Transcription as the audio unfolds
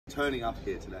turning up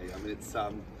here today. I mean, it's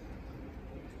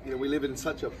you know, we live in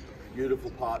such a beautiful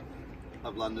part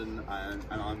of London, and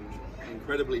I'm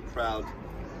incredibly proud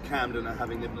Camdener,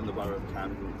 having lived in the borough of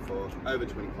Camden for over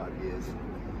 25 years.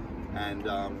 And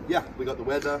yeah, we got the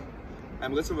weather,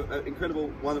 and we've got some incredible,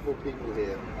 wonderful people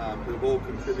here who have all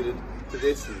contributed to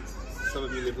this, and some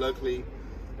of you live locally,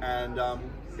 and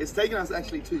it's taken us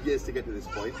actually 2 years to get to this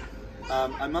point.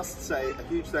 I must say a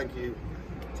huge thank you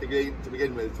to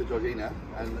begin with to Georgina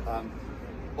and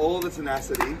all the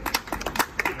tenacity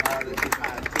that she's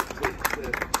had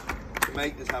to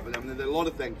make this happen. I mean, there are a lot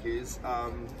of thank yous,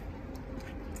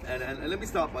 and let me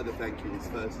start by the thank yous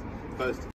first.